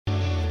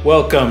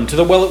Welcome to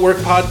the Well at Work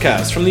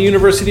podcast from the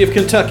University of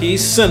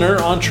Kentucky's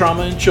Center on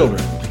Trauma and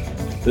Children.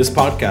 This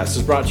podcast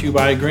is brought to you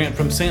by a grant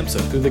from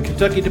SAMHSA through the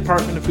Kentucky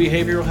Department of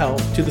Behavioral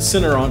Health to the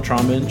Center on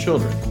Trauma and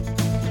Children.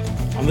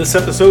 On this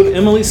episode,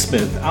 Emily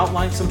Smith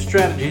outlines some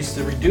strategies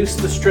to reduce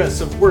the stress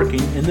of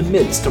working in the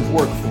midst of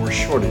workforce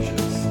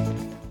shortages.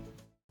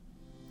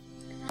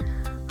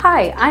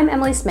 Hi, I'm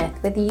Emily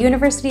Smith with the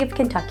University of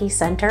Kentucky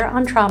Center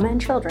on Trauma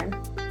and Children.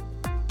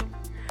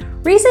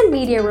 Recent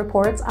media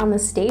reports on the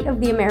state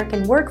of the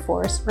American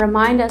workforce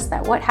remind us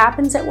that what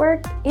happens at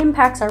work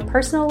impacts our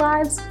personal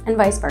lives and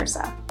vice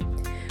versa.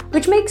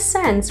 Which makes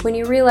sense when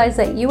you realize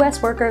that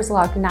U.S. workers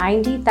log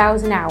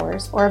 90,000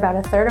 hours, or about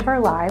a third of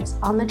our lives,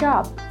 on the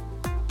job.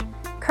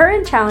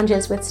 Current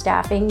challenges with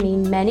staffing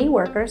mean many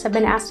workers have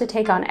been asked to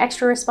take on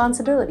extra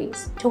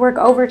responsibilities, to work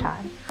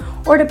overtime,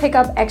 or to pick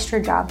up extra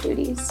job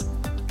duties.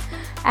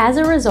 As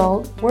a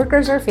result,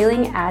 workers are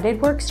feeling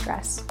added work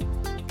stress.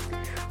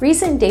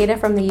 Recent data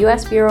from the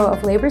U.S. Bureau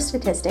of Labor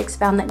Statistics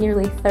found that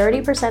nearly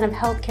 30% of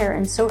healthcare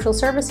and social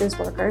services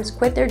workers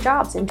quit their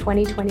jobs in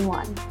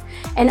 2021,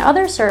 and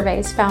other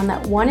surveys found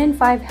that 1 in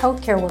 5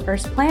 healthcare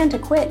workers plan to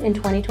quit in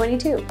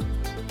 2022.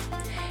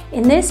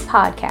 In this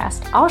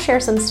podcast, I'll share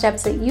some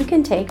steps that you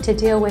can take to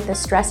deal with the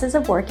stresses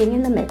of working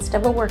in the midst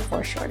of a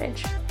workforce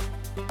shortage.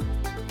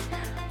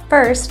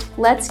 First,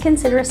 let's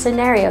consider a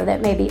scenario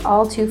that may be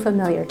all too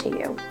familiar to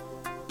you.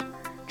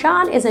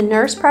 John is a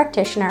nurse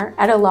practitioner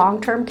at a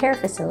long-term care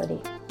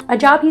facility, a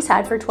job he's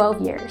had for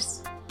 12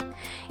 years.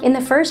 In the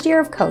first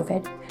year of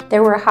COVID,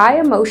 there were high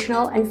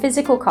emotional and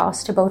physical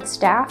costs to both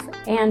staff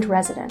and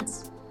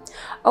residents.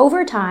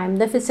 Over time,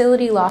 the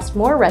facility lost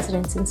more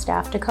residents and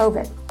staff to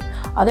COVID.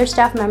 Other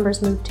staff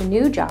members moved to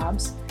new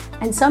jobs,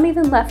 and some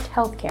even left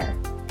healthcare.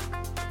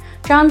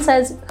 John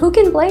says, who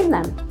can blame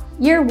them?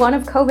 Year 1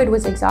 of COVID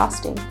was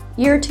exhausting.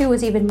 Year 2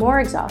 was even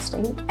more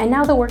exhausting, and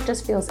now the work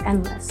just feels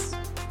endless.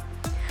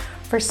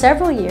 For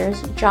several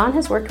years, John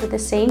has worked with the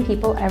same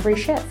people every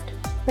shift,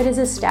 but his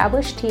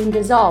established team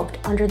dissolved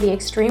under the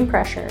extreme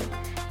pressure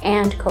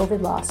and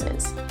COVID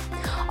losses.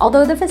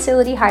 Although the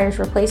facility hires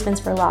replacements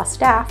for lost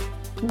staff,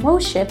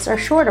 most shifts are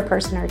short a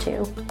person or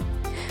two.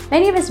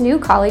 Many of his new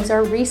colleagues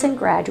are recent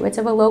graduates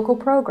of a local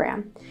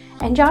program,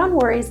 and John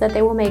worries that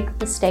they will make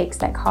mistakes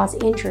that cause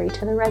injury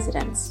to the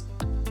residents.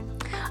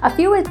 A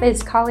few of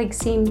his colleagues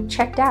seem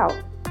checked out.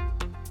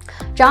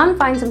 John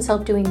finds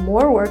himself doing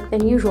more work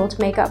than usual to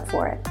make up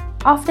for it,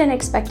 often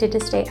expected to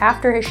stay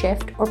after his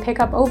shift or pick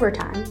up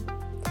overtime.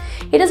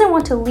 He doesn't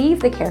want to leave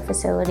the care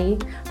facility,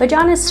 but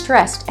John is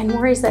stressed and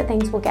worries that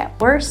things will get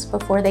worse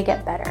before they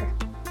get better.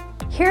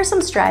 Here are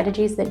some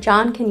strategies that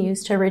John can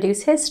use to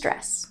reduce his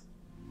stress.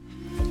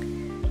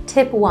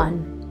 Tip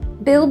 1.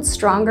 Build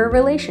stronger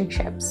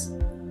relationships.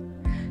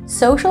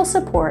 Social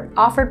support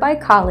offered by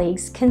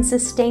colleagues can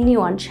sustain you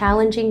on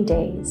challenging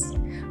days,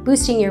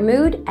 boosting your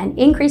mood and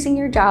increasing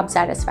your job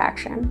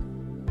satisfaction.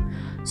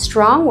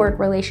 Strong work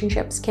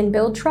relationships can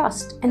build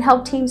trust and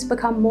help teams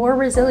become more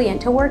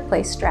resilient to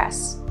workplace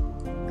stress.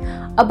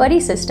 A buddy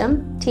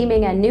system,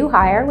 teaming a new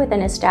hire with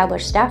an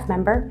established staff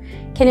member,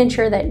 can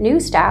ensure that new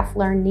staff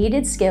learn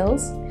needed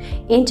skills,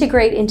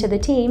 integrate into the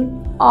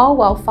team, all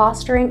while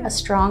fostering a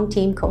strong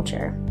team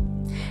culture.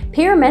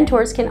 Peer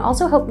mentors can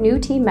also help new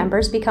team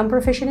members become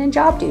proficient in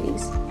job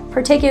duties,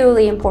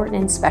 particularly important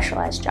in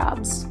specialized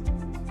jobs.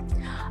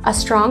 A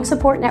strong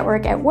support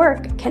network at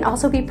work can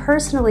also be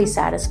personally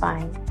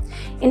satisfying,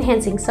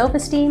 enhancing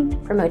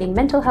self-esteem, promoting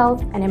mental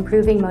health, and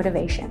improving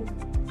motivation.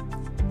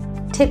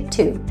 Tip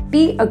 2.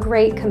 Be a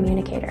great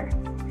communicator.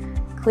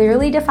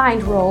 Clearly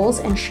defined roles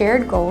and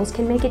shared goals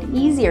can make it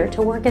easier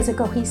to work as a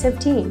cohesive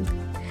team.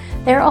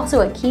 They're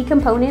also a key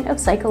component of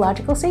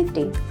psychological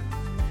safety.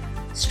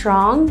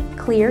 Strong,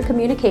 clear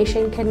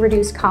communication can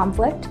reduce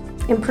conflict,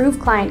 improve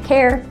client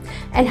care,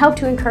 and help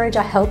to encourage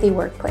a healthy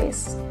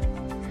workplace.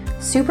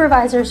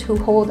 Supervisors who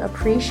hold a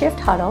pre-shift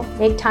huddle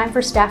make time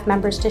for staff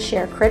members to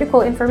share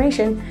critical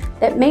information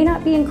that may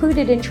not be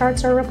included in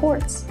charts or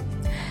reports.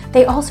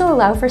 They also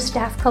allow for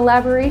staff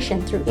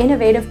collaboration through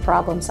innovative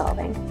problem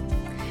solving.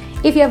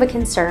 If you have a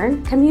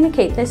concern,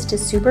 communicate this to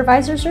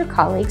supervisors or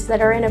colleagues that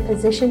are in a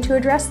position to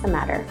address the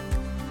matter.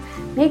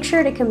 Make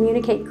sure to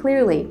communicate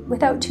clearly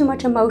without too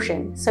much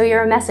emotion so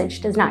your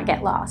message does not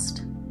get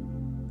lost.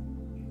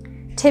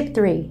 Tip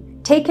 3.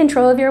 Take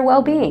control of your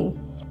well-being.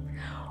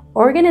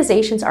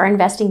 Organizations are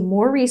investing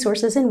more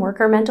resources in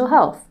worker mental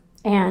health,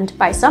 and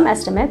by some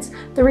estimates,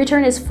 the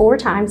return is 4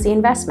 times the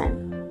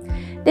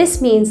investment.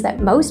 This means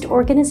that most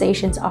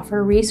organizations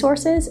offer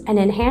resources and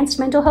enhanced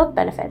mental health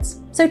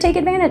benefits, so take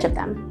advantage of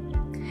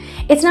them.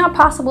 It's not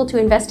possible to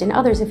invest in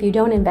others if you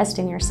don't invest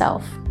in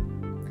yourself.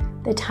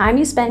 The time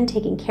you spend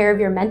taking care of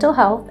your mental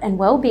health and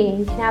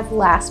well-being can have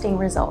lasting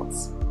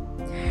results.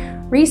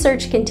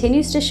 Research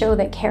continues to show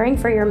that caring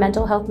for your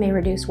mental health may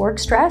reduce work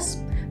stress,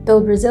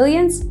 build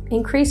resilience,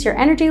 increase your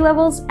energy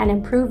levels, and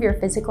improve your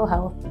physical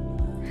health.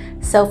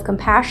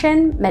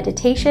 Self-compassion,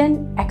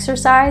 meditation,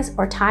 exercise,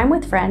 or time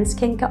with friends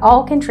can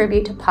all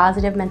contribute to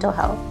positive mental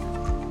health.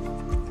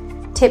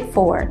 Tip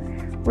 4.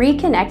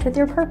 Reconnect with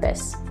your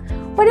purpose.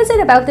 What is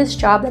it about this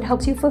job that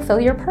helps you fulfill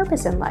your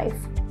purpose in life?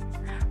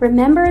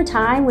 Remember a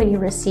time when you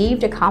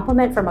received a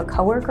compliment from a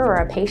coworker or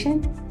a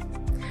patient?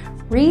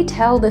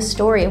 Retell the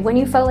story of when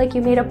you felt like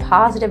you made a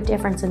positive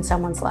difference in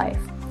someone's life.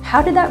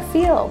 How did that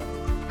feel?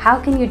 How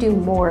can you do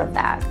more of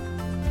that?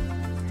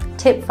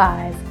 Tip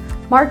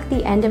 5. Mark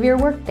the end of your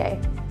workday.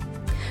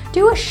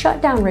 Do a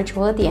shutdown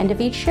ritual at the end of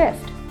each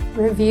shift.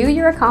 Review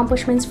your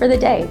accomplishments for the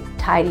day,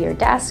 tidy your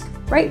desk,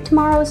 write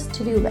tomorrow's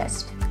to-do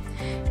list.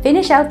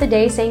 Finish out the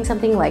day saying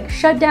something like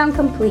 "shutdown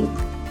complete."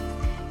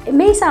 It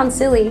may sound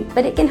silly,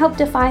 but it can help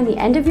define the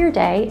end of your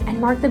day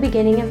and mark the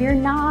beginning of your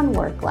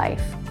non-work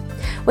life.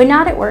 When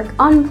not at work,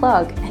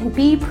 unplug and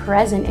be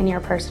present in your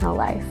personal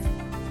life.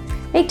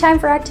 Make time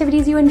for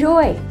activities you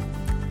enjoy.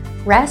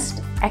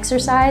 Rest,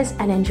 exercise,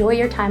 and enjoy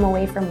your time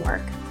away from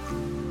work.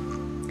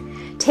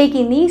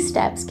 Taking these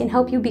steps can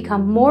help you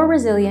become more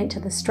resilient to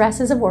the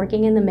stresses of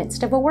working in the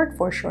midst of a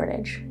workforce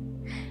shortage,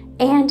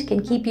 and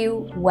can keep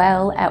you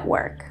well at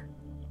work.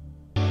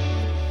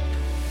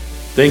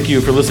 Thank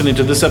you for listening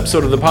to this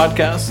episode of the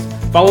podcast.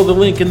 Follow the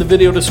link in the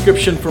video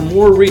description for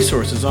more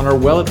resources on our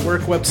Well at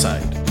Work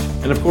website.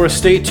 And of course,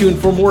 stay tuned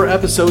for more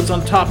episodes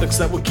on topics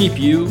that will keep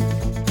you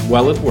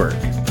well at work.